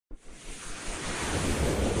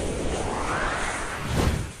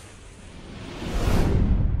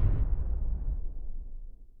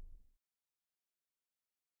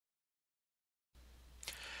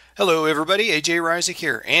Hello everybody, AJ Reissig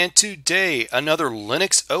here, and today another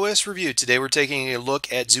Linux OS review. Today we're taking a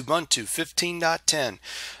look at Xubuntu 15.10.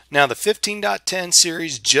 Now the 15.10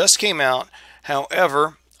 series just came out,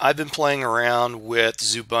 however, I've been playing around with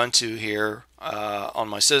Xubuntu here on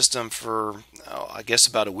my system for I guess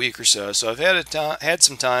about a week or so. So I've had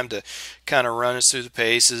some time to kind of run us through the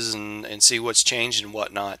paces and see what's changed and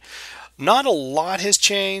whatnot. Not a lot has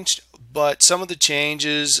changed, but some of the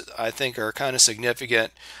changes I think are kind of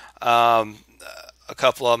significant. A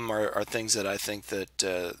couple of them are things that I think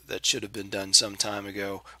that should have been done some time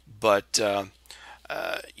ago, but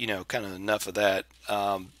you know, kind of enough of that.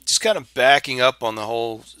 Just kind of backing up on the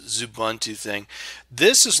whole Xubuntu thing.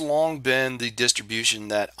 This has long been the distribution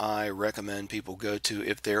that I recommend people go to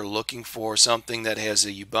if they're looking for something that has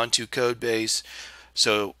a Ubuntu code base,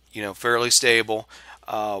 so you know, fairly stable.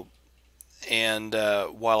 And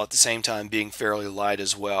while at the same time being fairly light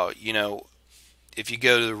as well. You know, if you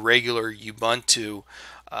go to the regular Ubuntu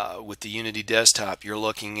with the Unity desktop, you're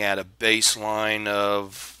looking at a baseline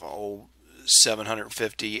of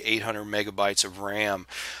 750, 800 megabytes of RAM.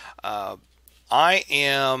 Let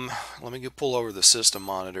me pull over the system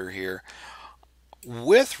monitor here.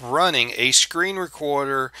 With running a screen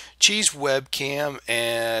recorder, Cheese webcam,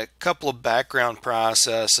 and a couple of background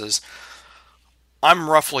processes, I'm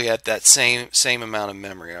roughly at that same amount of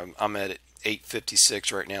memory. I'm at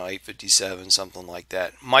 856 right now, 857, something like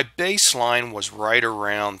that. My baseline was right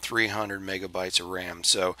around 300 megabytes of RAM.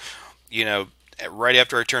 So, you know, right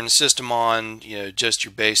after I turn the system on, you know, just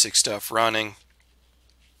your basic stuff running,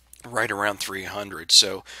 right around 300.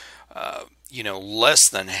 So, you know, less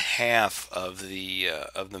than half of the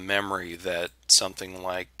memory that something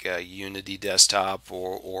like Unity desktop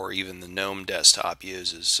or even the Gnome desktop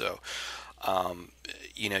uses. So,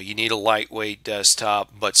 you know, you need a lightweight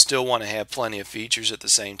desktop, but still want to have plenty of features at the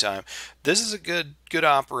same time. This is a good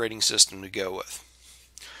operating system to go with.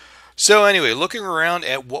 So anyway, looking around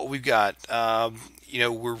at what we've got, you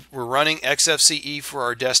know, we're running XFCE for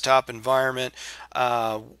our desktop environment,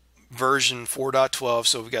 version 4.12.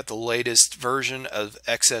 So we've got the latest version of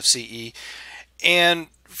XFCE, and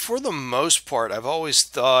for the most part, I've always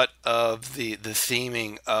thought of the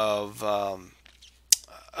theming of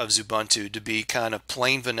Xubuntu to be kind of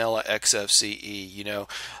plain vanilla XFCE. You know,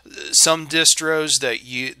 some distros that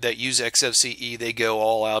use XFCE, they go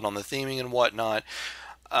all out on the theming and whatnot.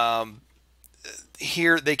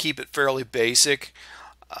 Here they keep it fairly basic.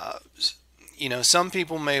 You know, some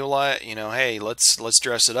people may like, you know, hey, let's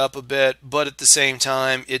dress it up a bit, but at the same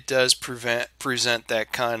time, it does present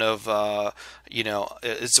that kind of you know,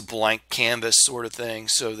 it's a blank canvas sort of thing,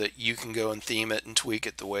 so that you can go and theme it and tweak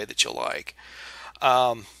it the way that you like.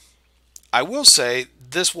 I will say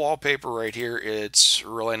this wallpaper right here, it's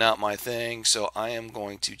really not my thing, so I am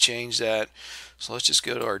going to change that. So let's just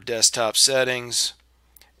go to our desktop settings,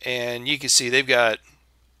 and you can see they've got,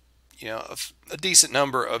 you know, a decent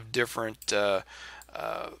number of different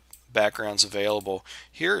backgrounds available.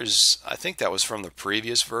 Here is, I think that was from the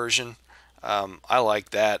previous version. I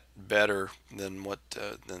like that better than what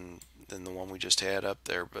than the one we just had up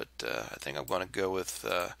there, but I think I'm going to go with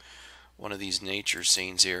one of these nature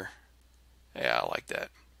scenes here. Yeah, I like that.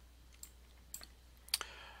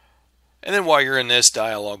 And then while you're in this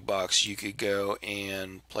dialog box, you could go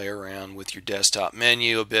and play around with your desktop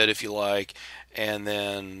menu a bit if you like, and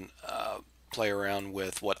then play around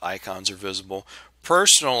with what icons are visible.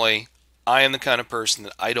 Personally, I am the kind of person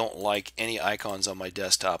that I don't like any icons on my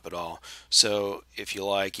desktop at all. So if you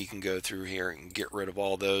like, you can go through here and get rid of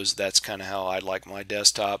all those. That's kind of how I like my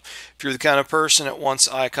desktop. If you're the kind of person that wants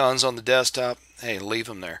icons on the desktop, hey, leave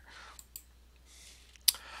them there.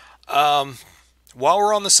 While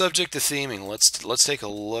we're on the subject of theming, let's take a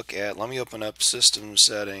look at, let me open up system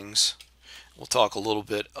settings. We'll talk a little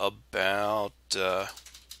bit about,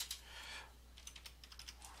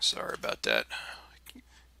 sorry about that.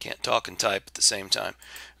 Can't talk and type at the same time.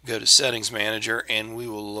 Go to Settings Manager, and we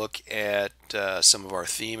will look at some of our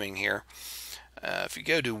theming here. If you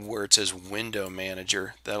go to where it says Window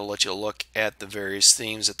Manager, that'll let you look at the various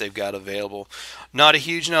themes that they've got available. Not a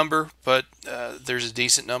huge number, but there's a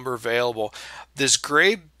decent number available. This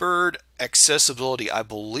Graybird accessibility, I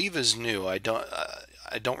believe, is new. I don't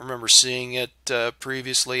remember seeing it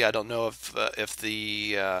previously. I don't know if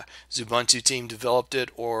the Xubuntu team developed it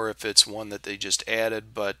or if it's one that they just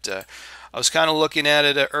added, but I was kind of looking at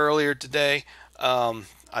it earlier today.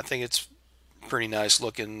 I think it's pretty nice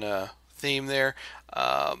looking theme there.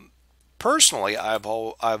 Personally, I've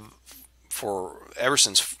ever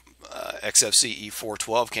since XFCE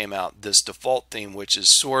 4.12 came out, this default theme, which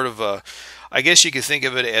is sort of a, I guess you could think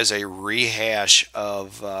of it as a rehash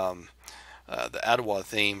of the Adwa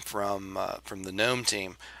theme from the Gnome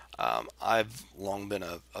team. I've long been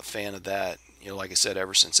a fan of that. Like I said,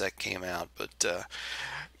 ever since that came out. But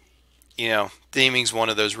theming's one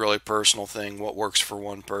of those really personal thing. What works for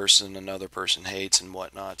one person, another person hates and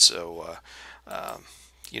whatnot. So,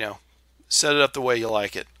 set it up the way you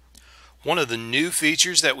like it. One of the new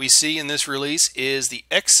features that we see in this release is the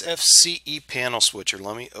XFCE panel switcher.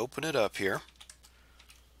 Let me open it up here.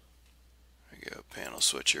 There we go, panel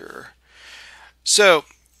switcher. So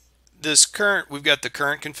we've got the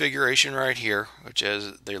current configuration right here, which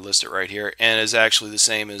as they list it right here, and is actually the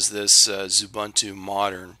same as this Xubuntu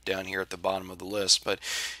Modern down here at the bottom of the list. But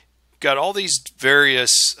got all these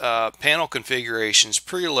various panel configurations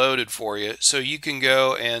preloaded for you, so you can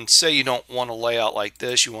go and say you don't want a layout like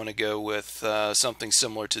this, you want to go with something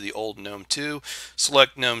similar to the old GNOME 2.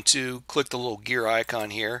 Select GNOME 2, click the little gear icon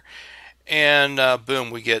here, and boom,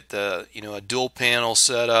 we get a dual panel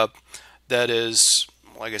setup that is,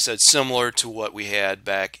 like I said, similar to what we had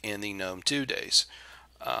back in the GNOME 2 days.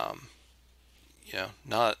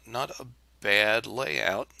 Not a bad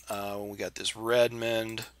layout. We got this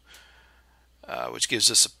Redmond, which gives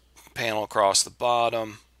us a panel across the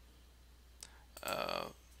bottom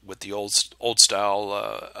with the old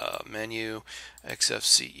style menu.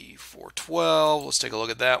 XFCE 412. Let's take a look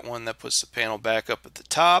at that one. That puts the panel back up at the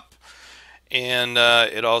top. And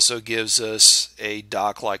it also gives us a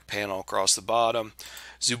dock-like panel across the bottom.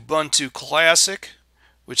 Xubuntu Classic,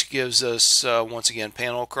 which gives us, once again,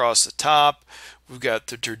 panel across the top. We've got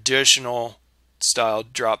the traditional style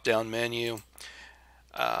drop-down menu.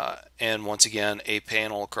 And once again, a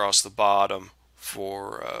panel across the bottom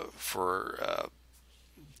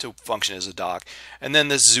to function as a dock. And then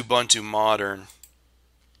this Xubuntu Modern,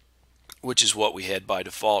 which is what we had by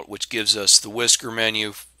default, which gives us the whisker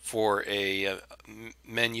menu for a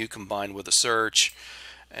menu combined with a search,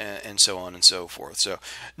 and so on and so forth. So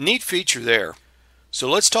neat feature there. So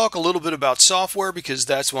let's talk a little bit about software, because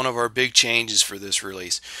that's one of our big changes for this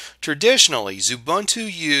release. Traditionally, Xubuntu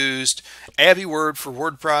used AbiWord for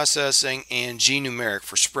word processing and Gnumeric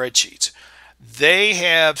for spreadsheets. They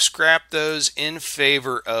have scrapped those in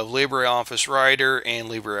favor of LibreOffice Writer and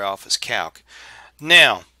LibreOffice Calc.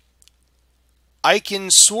 Now, I can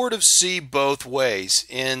sort of see both ways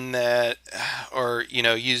in that, or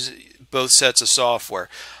use both sets of software.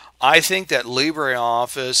 I think that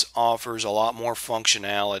LibreOffice offers a lot more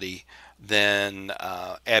functionality than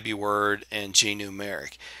AbiWord and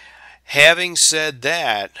Gnumeric. Having said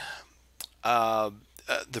that,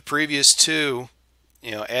 the previous two,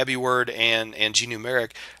 AbiWord and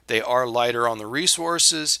Gnumeric, they are lighter on the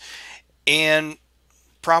resources, and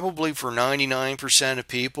probably for 99% of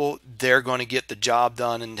people, they're going to get the job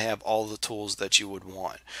done and have all the tools that you would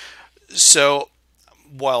want. So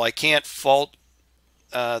while I can't fault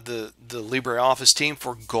the LibreOffice team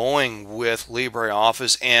for going with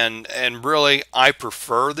LibreOffice, and really I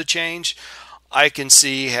prefer the change, I can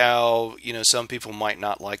see how some people might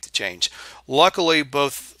not like the change. Luckily,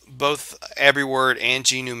 both AbiWord and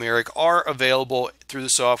Gnumeric are available through the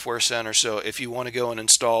Software Center, so if you want to go and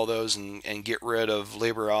install those and get rid of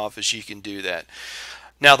LibreOffice, you can do that.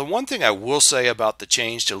 Now, the one thing I will say about the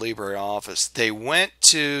change to LibreOffice, they went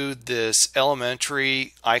to this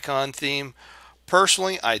elementary icon theme.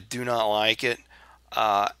 Personally, I do not like it,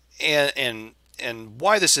 and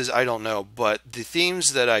why this is, I don't know, but the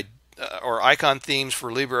themes that or icon themes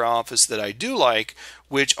for LibreOffice that I do like,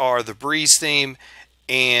 which are the Breeze theme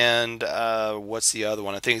and what's the other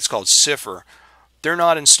one? I think it's called Cipher. They're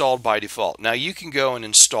not installed by default. Now, you can go and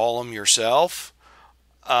install them yourself.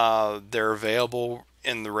 They're available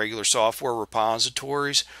in the regular software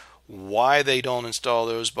repositories. Why they don't install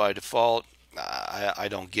those by default, I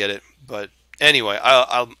don't get it. But anyway,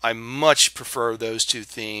 I much prefer those two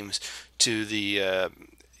themes to the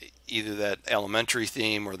either that elementary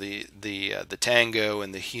theme or the Tango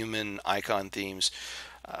and the human icon themes.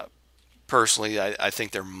 Personally, I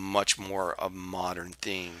think they're much more of modern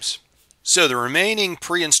themes. So the remaining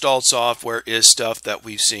pre-installed software is stuff that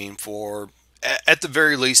we've seen for, at the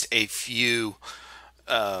very least, a few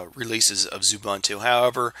releases of Xubuntu.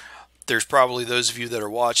 However, there's probably those of you that are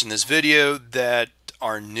watching this video that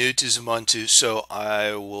are new to Xubuntu, so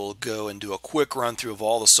I will go and do a quick run through of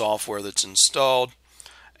all the software that's installed,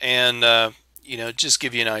 and just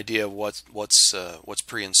give you an idea of what's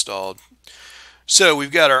pre-installed. So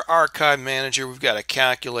we've got our archive manager, we've got a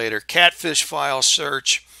calculator, catfish file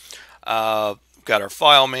search, we've got our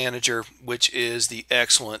file manager, which is the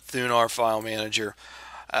excellent Thunar file manager.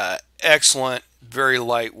 Excellent, very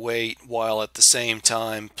lightweight, while at the same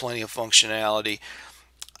time plenty of functionality.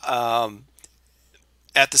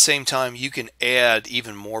 at the same time, you can add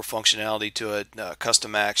even more functionality to it,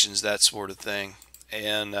 custom actions, that sort of thing.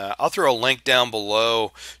 And I'll throw a link down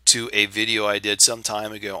below to a video I did some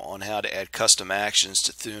time ago on how to add custom actions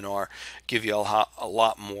to Thunar. Give you a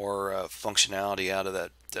lot more functionality out of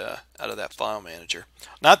that file manager.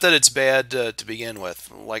 Not that it's bad to begin with.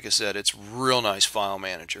 Like I said, it's real nice file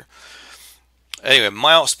manager. Anyway,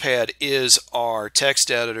 Mousepad is our text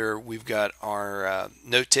editor. We've got our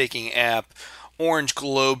note-taking app. Orange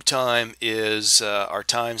Globe Time is our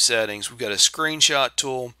time settings. We've got a screenshot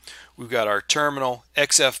tool. We've got our terminal,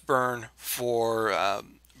 XF Burn for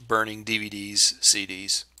burning DVDs,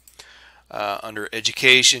 CDs. Under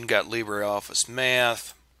Education, got LibreOffice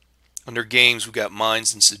Math. Under Games, we've got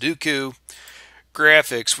Minds and Sudoku.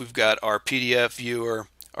 Graphics, we've got our PDF viewer,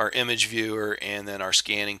 our image viewer, and then our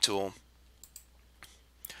scanning tool.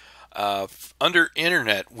 Under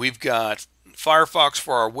Internet, we've got Firefox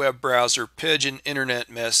for our web browser, Pigeon for internet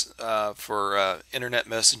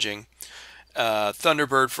messaging,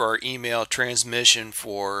 Thunderbird for our email, Transmission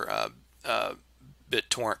for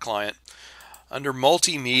BitTorrent client. Under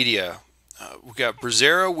Multimedia, we've got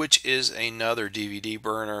Brasero, which is another DVD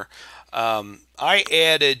burner. I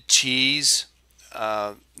added Cheese.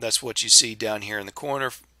 That's what you see down here in the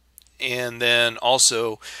corner, and then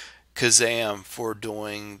also Kazam for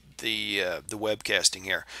doing the webcasting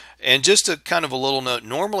here. And just a kind of a little note,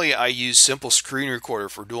 normally I use Simple Screen Recorder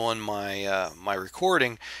for doing my my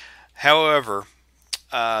recording. However,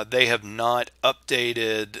 they have not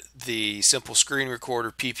updated the Simple Screen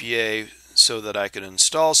Recorder PPA so that I could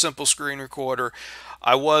install Simple Screen Recorder.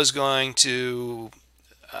 I was going to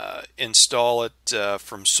install it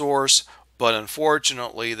from source, but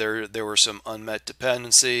unfortunately there were some unmet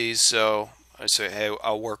dependencies, so I say, hey,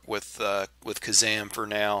 I'll work with Kazam for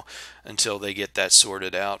now until they get that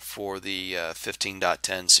sorted out for the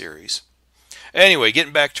 15.10 series. Anyway,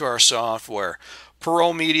 getting back to our software,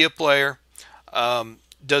 Parole Media Player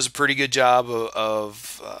does a pretty good job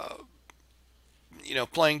of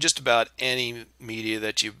playing just about any media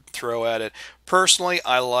that you throw at it. Personally,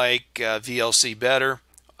 I like VLC better,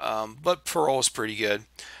 but Parole is pretty good.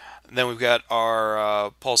 And then we've got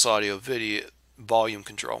our Pulse Audio Video volume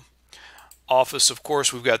control. Office, of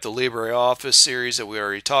course, we've got the LibreOffice series that we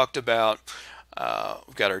already talked about.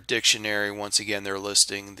 We've got our dictionary. Once again, they're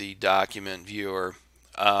listing the document viewer.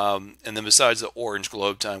 And then besides the Orange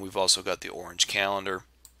Globe Time, we've also got the Orange Calendar.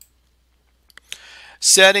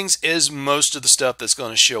 Settings is most of the stuff that's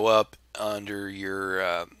going to show up under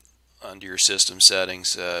your system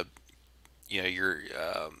settings. Your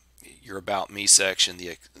About Me section,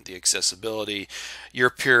 the accessibility, your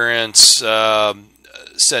appearance,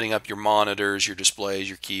 setting up your monitors, your displays,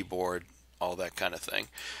 your keyboard, all that kind of thing.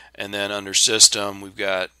 And then under System, we've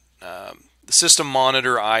got the System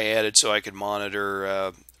Monitor I added so I could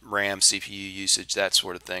monitor RAM, CPU usage, that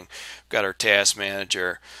sort of thing. We've got our Task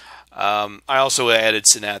Manager. I also added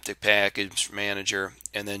Synaptic Package Manager,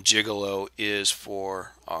 and then Gigolo is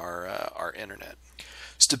for our Internet.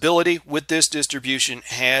 Stability with this distribution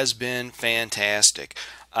has been fantastic.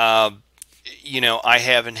 I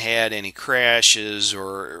haven't had any crashes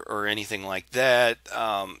or anything like that.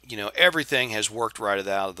 Everything has worked right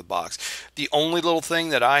out of the box. The only little thing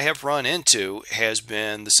that I have run into has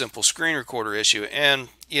been the Simple Screen Recorder issue. And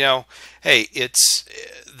hey, it's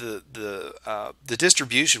the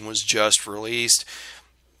distribution was just released.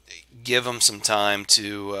 Give them some time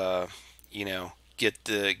to get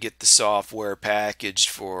the software packaged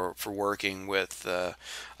for working with the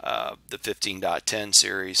 15.10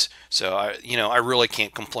 series. So I really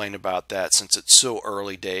can't complain about that since it's so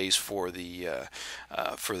early days for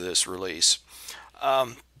this release.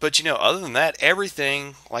 But other than that,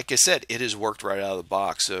 everything, like I said, it has worked right out of the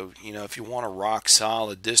box. So if you want a rock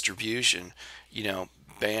solid distribution,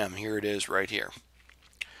 bam, here it is right here.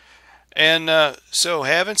 And so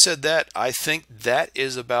having said that, I think that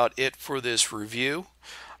is about it for this review.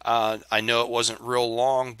 I know it wasn't real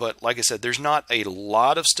long, but like I said, there's not a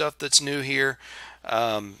lot of stuff that's new here.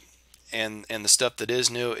 And the stuff that is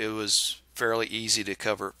new, it was fairly easy to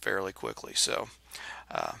cover fairly quickly. So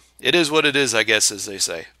it is what it is, I guess, as they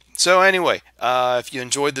say. So anyway, if you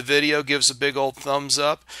enjoyed the video, give us a big old thumbs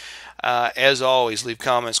up. As always, leave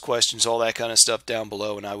comments, questions, all that kind of stuff down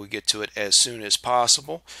below, and I will get to it as soon as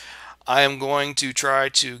possible. I am going to try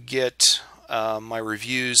to get my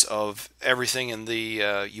reviews of everything in the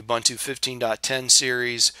Ubuntu 15.10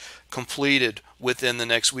 series completed within the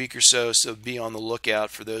next week or so, so be on the lookout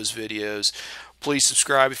for those videos. Please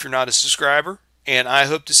subscribe if you're not a subscriber, and I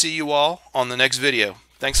hope to see you all on the next video.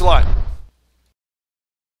 Thanks a lot.